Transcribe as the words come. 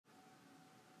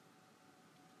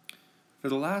For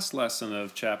the last lesson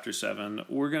of Chapter 7,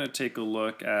 we're going to take a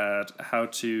look at how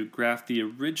to graph the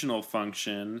original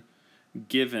function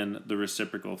given the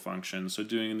reciprocal function, so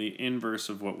doing the inverse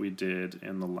of what we did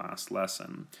in the last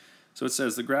lesson. So it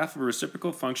says the graph of a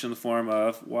reciprocal function in the form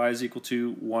of y is equal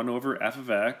to 1 over f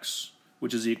of x,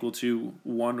 which is equal to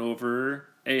 1 over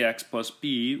ax plus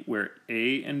b, where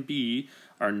a and b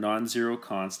are non-zero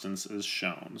constants as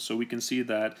shown. So we can see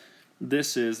that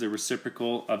this is the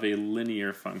reciprocal of a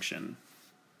linear function.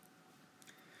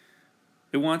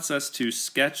 It wants us to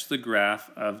sketch the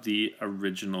graph of the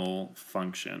original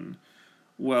function.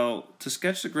 Well, to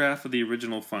sketch the graph of the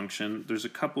original function, there's a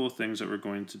couple of things that we're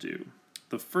going to do.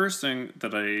 The first thing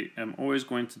that I am always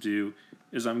going to do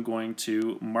is I'm going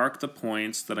to mark the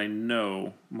points that I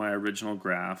know my original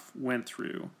graph went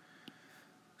through.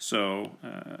 So,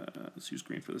 let's use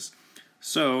green for this.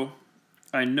 So,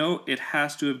 I know it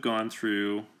has to have gone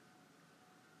through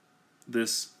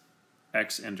this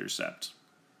x-intercept,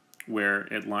 where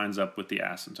it lines up with the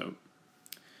asymptote.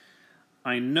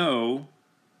 I know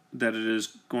that it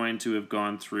is going to have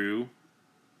gone through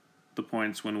the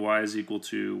points when y is equal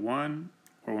to 1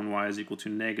 or when y is equal to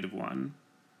 -1.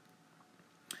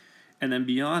 And then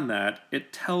beyond that,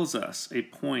 it tells us a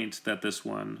point that this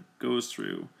one goes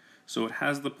through. So it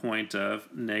has the point of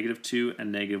 -2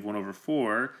 and -1 over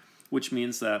 4, which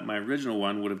means that my original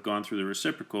one would have gone through the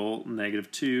reciprocal,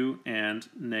 -2 and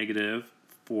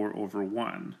 -4 over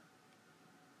 1.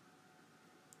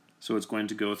 So it's going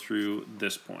to go through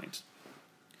this point.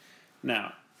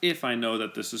 Now, if I know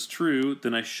that this is true,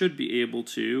 then I should be able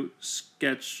to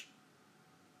sketch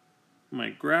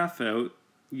my graph out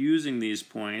using these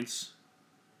points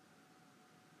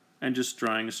and just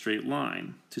drawing a straight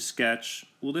line to sketch,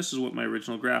 well, this is what my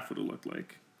original graph would have looked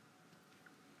like.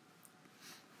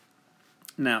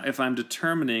 Now, if I'm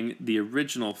determining the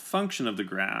original function of the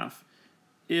graph,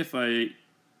 if I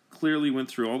clearly went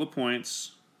through all the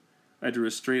points, I drew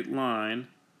a straight line,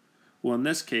 well, in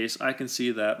this case, I can see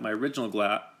that my original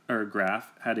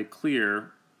graph had a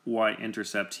clear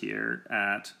y-intercept here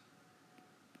at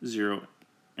 0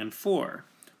 and 4,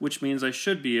 which means I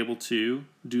should be able to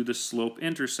do the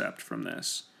slope-intercept from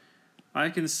this.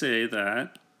 I can say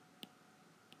that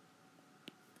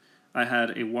I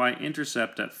had a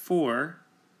y-intercept at 4,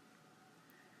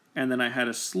 and then I had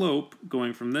a slope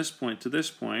going from this point to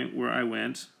this point where I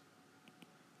went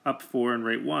up 4 and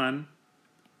right 1,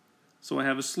 so I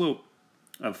have a slope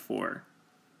of 4.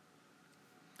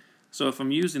 So if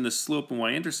I'm using the slope and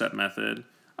y-intercept method,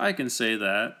 I can say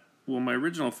that, well, my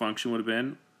original function would have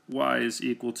been y is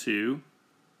equal to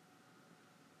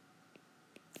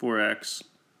 4x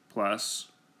plus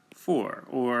 4,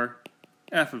 or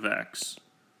f of x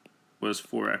was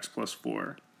 4x plus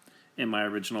 4 in my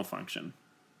original function.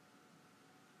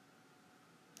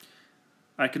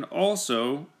 I can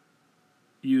also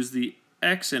use the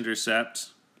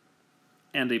x-intercept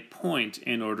and a point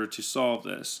in order to solve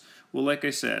this. Well, like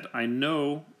I said, I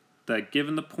know that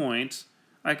given the point,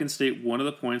 I can state one of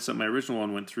the points that my original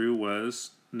one went through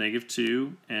was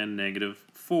 -2 and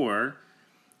 -4,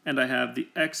 and I have the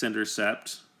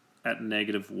x-intercept at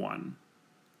 -1.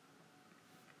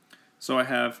 So I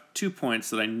have 2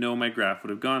 points that I know my graph would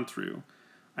have gone through.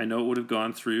 I know it would have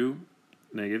gone through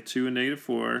 -2 and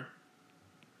 -4,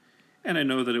 and I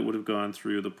know that it would have gone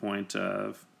through the point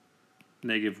of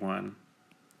 -1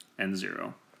 and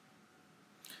 0.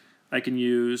 I can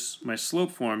use my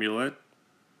slope formula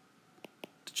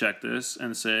to check this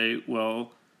and say,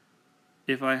 well,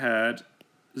 if I had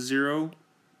 0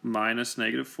 minus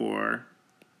 -4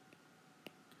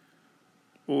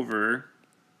 over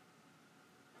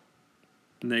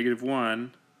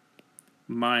 -1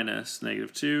 minus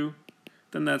 -2,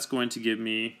 then that's going to give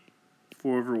me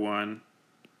 4 over 1.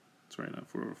 Sorry, not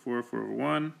 4 over 4, 4 over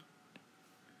 1,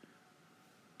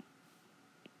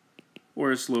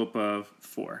 or a slope of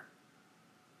 4.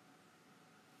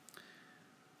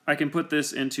 I can put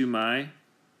this into my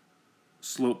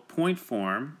slope point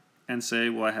form and say,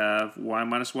 well, I have y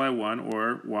minus y1,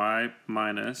 or y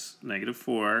minus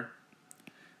 -4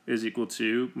 is equal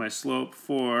to my slope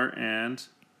 4 and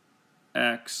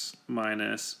x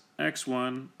minus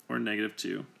x1, or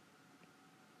 -2.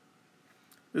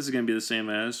 This is going to be the same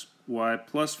as y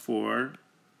plus 4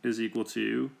 is equal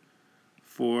to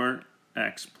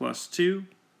 4x plus 2.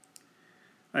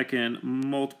 I can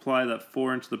multiply that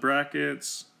 4 into the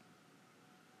brackets.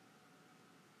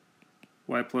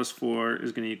 Y plus 4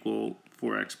 is going to equal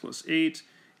 4x plus 8.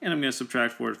 And I'm going to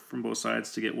subtract 4 from both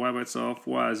sides to get y by itself.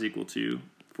 Y is equal to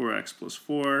 4x plus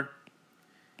 4.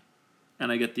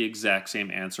 And I get the exact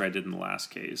same answer I did in the last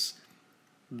case.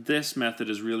 this method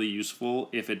is really useful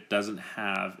if it doesn't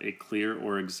have a clear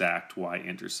or exact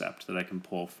y-intercept that I can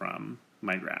pull from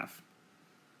my graph.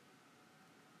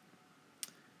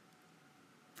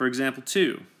 For example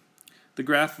 2, the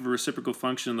graph of a reciprocal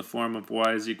function in the form of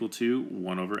y is equal to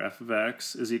 1 over f of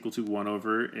x is equal to 1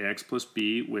 over ax plus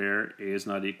b, where a is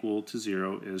not equal to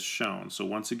 0 is shown. So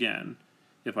once again,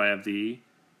 if I have the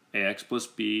ax plus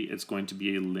b, it's going to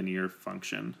be a linear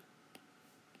function.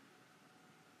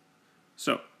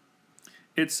 So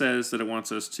it says that it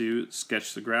wants us to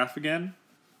sketch the graph again,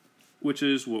 which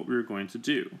is what we're going to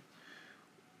do.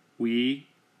 We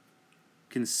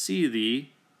can see the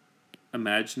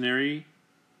imaginary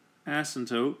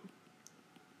asymptote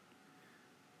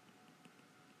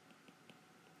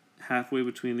halfway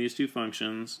between these two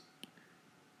functions,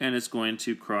 and it's going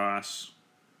to cross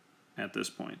at this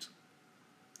point.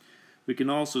 We can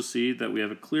also see that we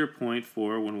have a clear point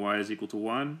for when y is equal to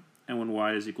 1 and when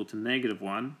y is equal to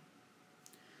 -1.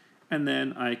 And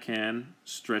then I can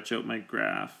stretch out my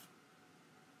graph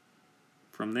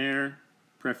from there,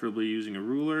 preferably using a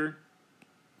ruler,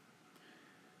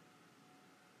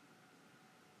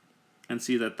 and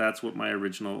see that that's what my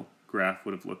original graph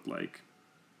would have looked like.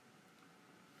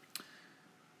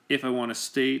 If I want to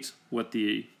state what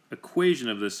the equation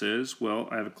of this is, well,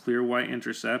 I have a clear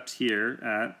y-intercept here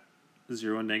at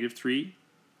 0 and -3,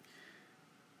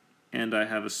 and I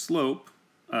have a slope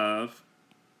of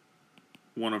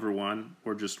 1 over 1,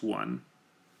 or just 1,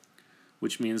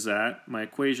 which means that my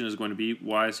equation is going to be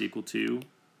y is equal to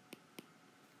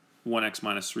 1x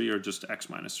minus 3, or just x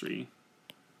minus 3.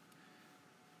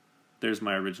 There's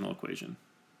my original equation.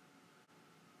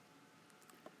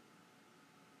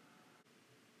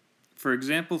 For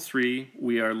example 3,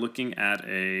 we are looking at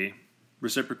a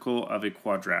reciprocal of a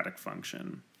quadratic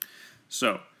function.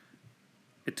 So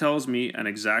it tells me an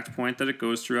exact point that it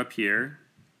goes through up here.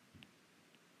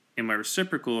 In my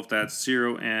reciprocal, if that's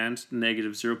 0 and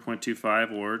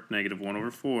 -0.25 or -1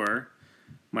 over 4,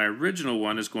 my original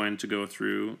one is going to go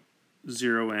through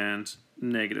 0 and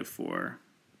 -4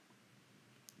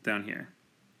 down here.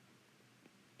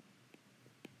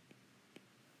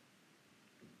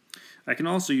 I can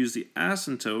also use the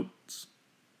asymptotes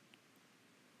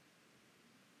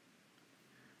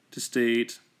to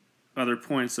state other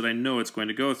points that I know it's going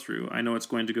to go through. I know it's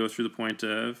going to go through the point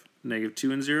of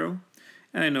 -2 and 0,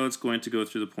 and I know it's going to go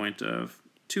through the point of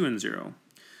 2 and 0.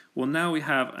 Well, now we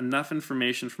have enough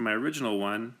information from my original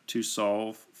one to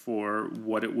solve for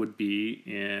what it would be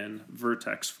in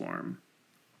vertex form.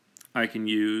 I can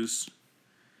use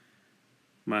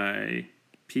my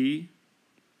P,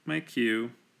 my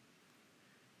Q,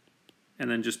 and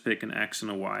then just pick an X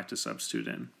and a Y to substitute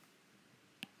in.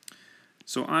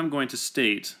 So I'm going to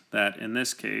state that in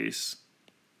this case,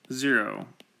 0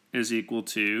 is equal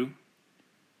to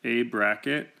a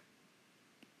bracket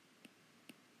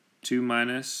 2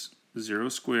 minus 0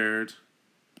 squared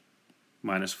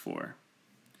minus 4,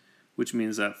 which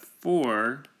means that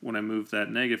 4, when I move that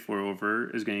 -4 over,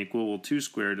 is going to equal, well, 2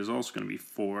 squared is also going to be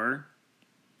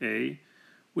 4a,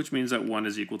 which means that 1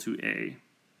 is equal to a.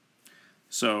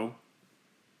 So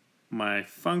my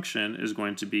function is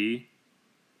going to be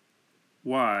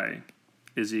y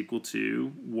is equal to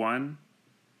 1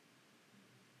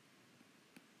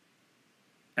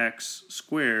 x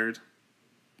squared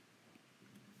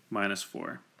minus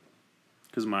 4.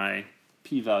 Because my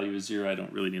p-value is 0, I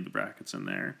don't really need the brackets in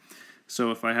there.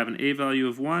 So if I have an a value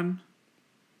of 1,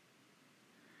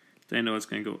 then I know it's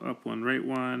going to go up 1, right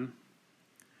 1,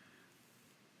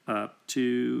 up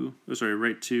 2,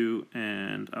 right 2,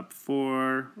 and up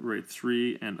 4, right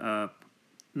 3, and up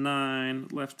 9,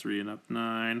 left 3, and up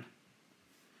 9.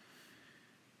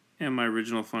 And my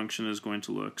original function is going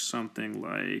to look something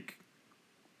like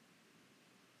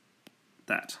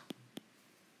that.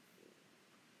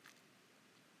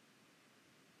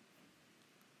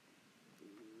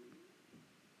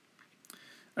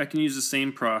 I can use the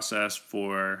same process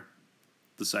for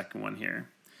the second one here.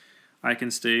 I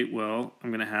can state, well, I'm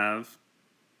going to have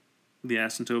the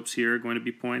asymptotes here are going to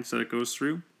be points that it goes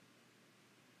through.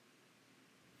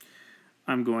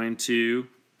 I'm going to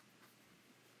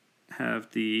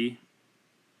have the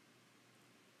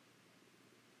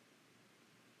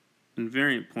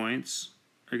invariant points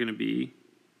are going to be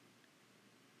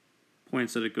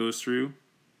points that it goes through.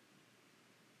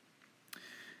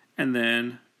 And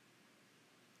then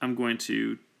I'm going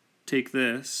to take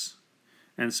this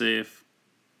and say if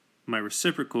my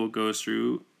reciprocal goes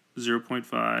through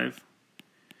 0.5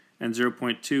 and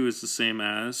 0.2 is the same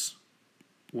as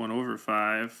 1 over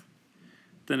 5,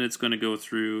 then it's going to go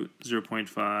through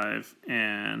 0.5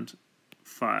 and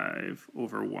 5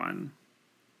 over 1.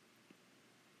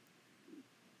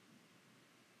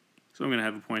 So I'm going to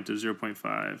have a point of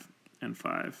 0.5 and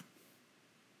 5.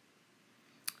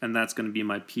 And that's going to be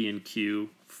my P and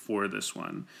Q for this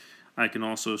one. I can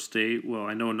also state, well,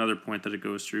 I know another point that it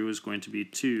goes through is going to be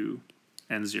 2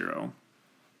 and 0.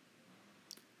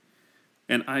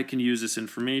 And I can use this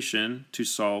information to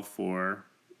solve for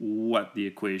what the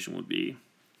equation would be.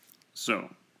 So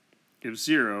if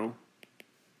 0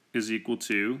 is equal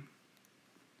to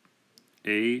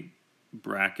a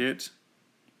bracket,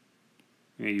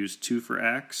 I'm going to use 2 for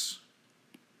x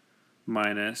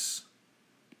minus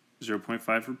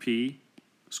 0.5 for p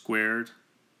squared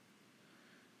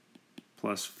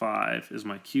plus 5 is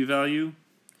my q value,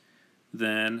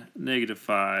 then negative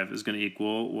 5 is going to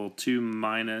equal, well, 2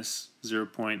 minus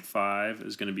 0.5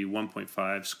 is going to be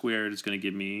 1.5 squared is going to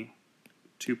give me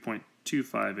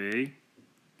 2.25a.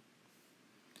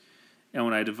 And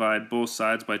when I divide both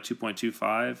sides by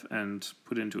 2.25 and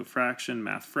put it into a fraction,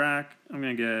 math frac, I'm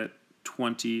going to get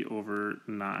 20 over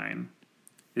 9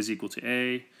 is equal to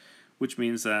a, which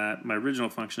means that my original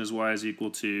function is y is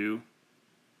equal to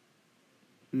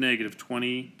negative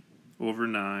 20 over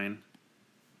 9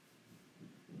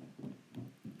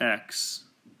 x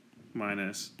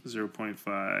minus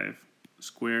 0.5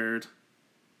 squared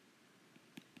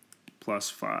plus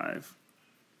 5.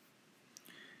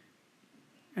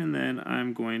 And then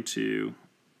I'm going to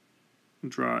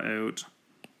draw out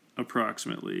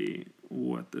approximately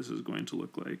what this is going to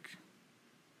look like.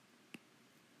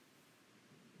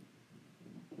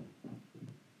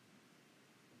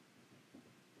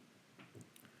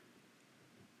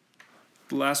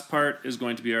 The last part is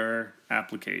going to be our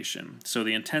application. So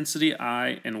the intensity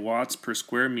I in watts per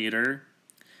square meter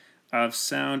of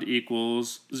sound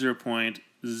equals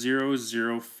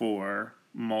 0.004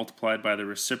 multiplied by the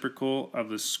reciprocal of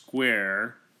the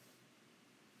square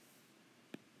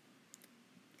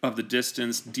of the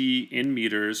distance d in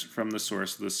meters from the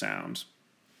source of the sound.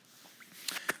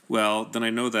 Well, then I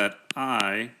know that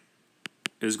I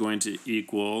is going to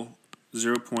equal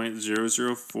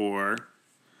 0.004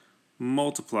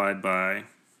 multiplied by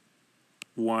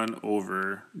 1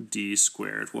 over d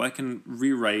squared. Well, I can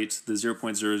rewrite the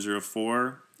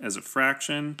 0.004 as a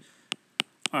fraction.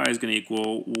 I is going to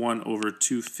equal 1 over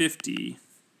 250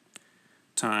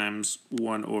 times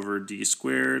 1 over d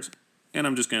squared. And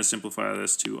I'm just going to simplify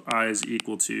this to I is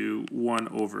equal to 1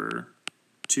 over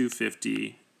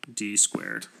 250 d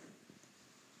squared.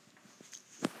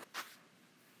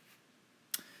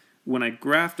 When I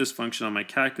graph this function on my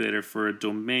calculator for a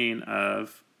domain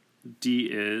of d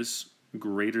is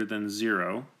greater than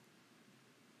 0,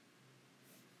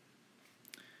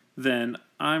 then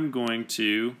I'm going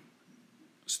to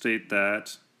state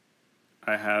that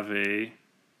I have a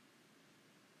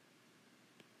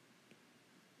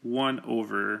 1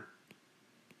 over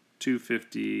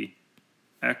 250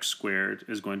 x squared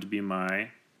is going to be my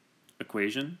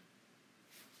equation.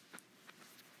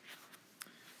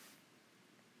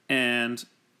 And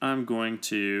I'm going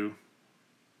to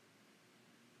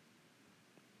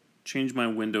change my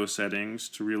window settings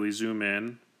to really zoom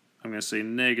in. I'm going to say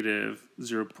negative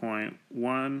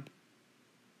 0.1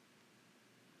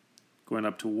 going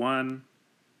up to 1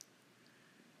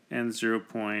 and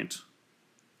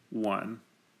 0.1.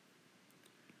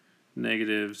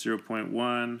 Negative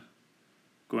 0.1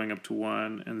 going up to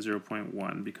 1 and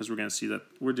 0.1, because we're going to see that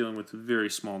we're dealing with very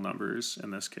small numbers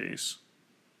in this case.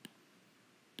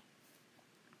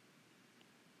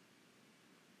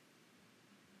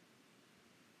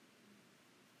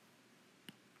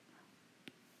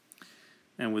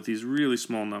 And with these really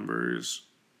small numbers,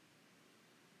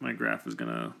 my graph is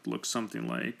going to look something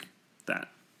like that.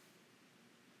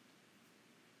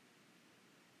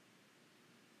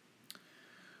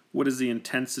 What is the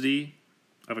intensity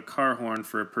of a car horn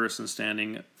for a person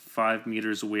standing 5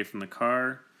 meters away from the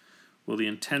car? Well, the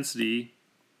intensity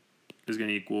is going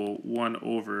to equal 1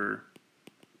 over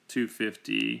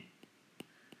 250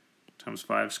 times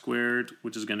 5 squared,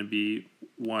 which is going to be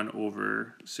 1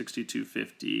 over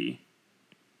 6250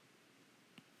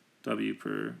 W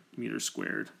per meter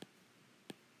squared.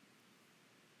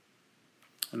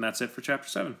 And that's it for Chapter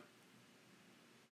 7.